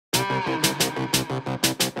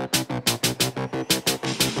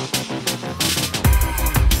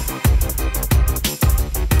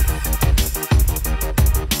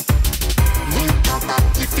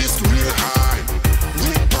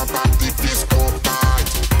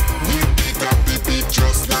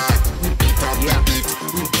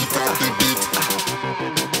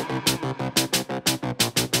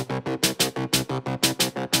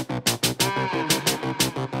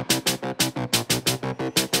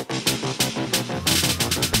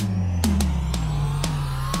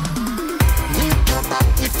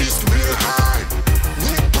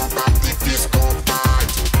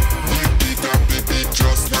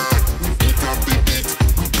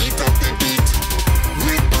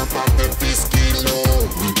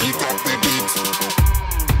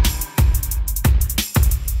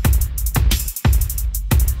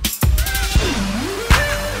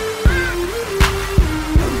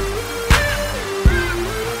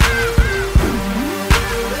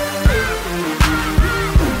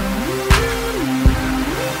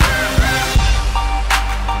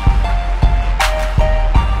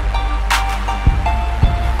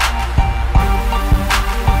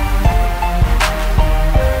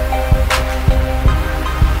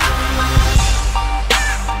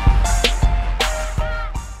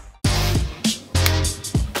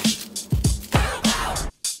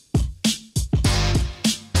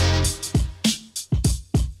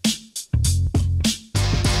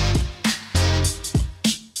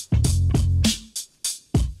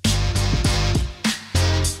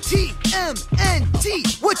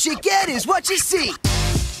TMNT, what you get is what you see.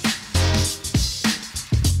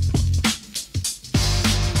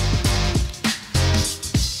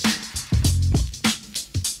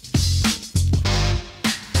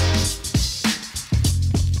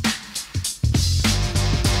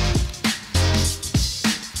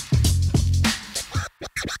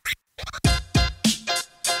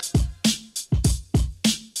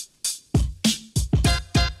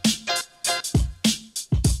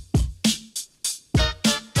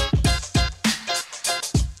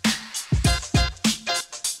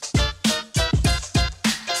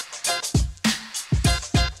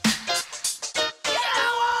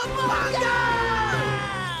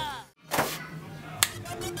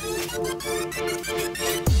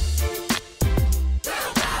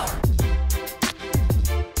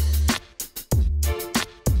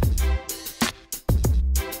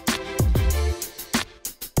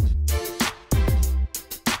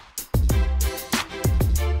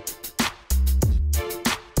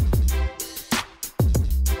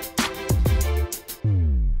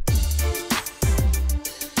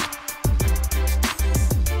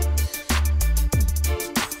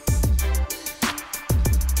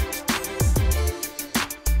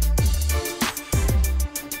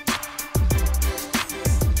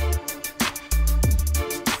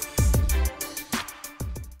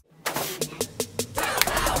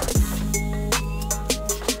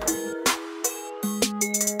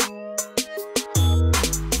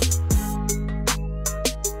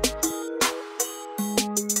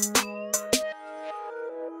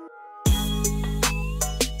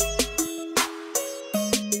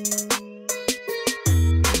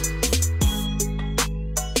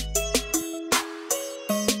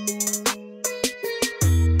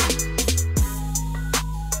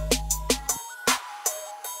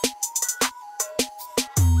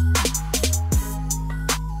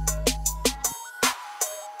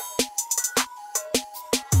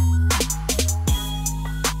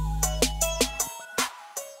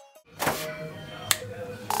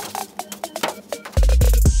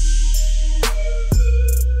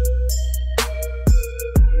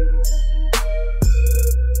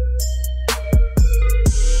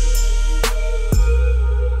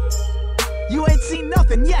 You ain't seen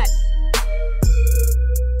nothing yet.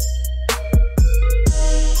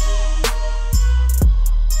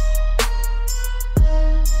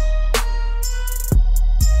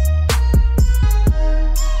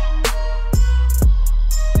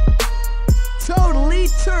 Totally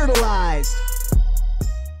turtleized.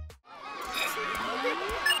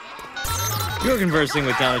 You're conversing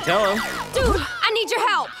with Donatello. Dude, I need your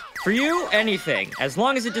help. For you, anything, as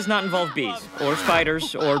long as it does not involve bees, or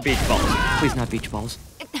spiders, or beach balls. Please not beach balls.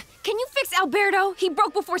 Can you fix Alberto? He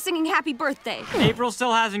broke before singing Happy Birthday. April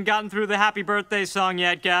still hasn't gotten through the Happy Birthday song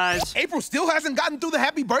yet, guys. April still hasn't gotten through the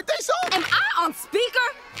Happy Birthday song? Am I on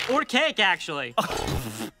speaker? Or cake, actually.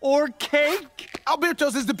 Or cake?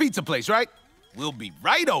 Alberto's is the pizza place, right? We'll be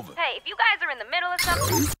right over. Hey, if you guys are in the middle of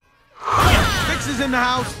something... Fix is in the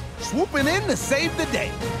house, swooping in to save the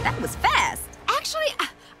day. That was fast. Actually,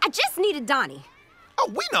 I just needed Donnie.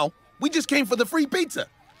 Oh, we know. We just came for the free pizza.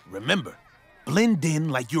 Remember, blend in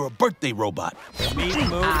like you're a birthday robot.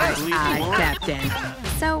 Captain.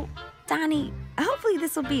 So, Donnie, hopefully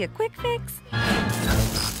this will be a quick fix.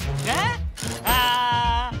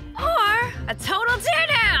 Or a total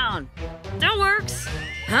teardown. That works.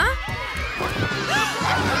 Huh?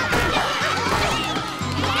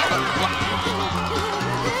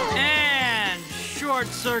 And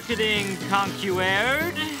short-circuiting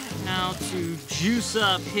Conquered. Now to juice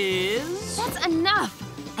up his... That's enough.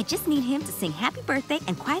 I just need him to sing happy birthday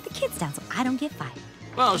and quiet the kids down so I don't get fired.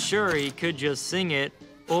 Well, sure, he could just sing it,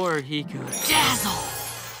 or he could... Dazzle!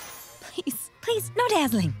 Please, no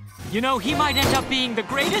dazzling. You know, he might end up being the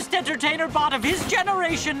greatest entertainer bot of his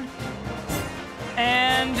generation.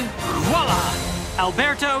 And voila!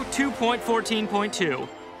 Alberto 2.14.2.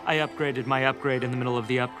 I upgraded my upgrade in the middle of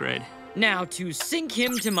the upgrade. Now to sync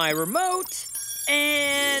him to my remote,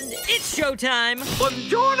 and it's showtime.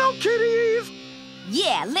 Buongiorno, kiddies!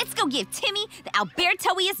 Yeah, let's go give Timmy the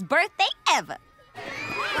Albertoiest birthday ever.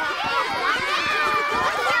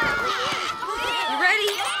 You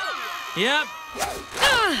ready? Yep.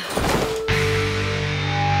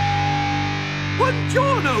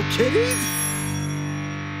 Buongiorno, kiddies!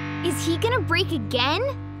 Is he gonna break again?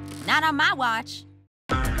 Not on my watch.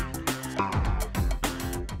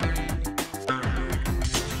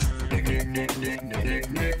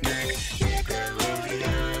 Nick,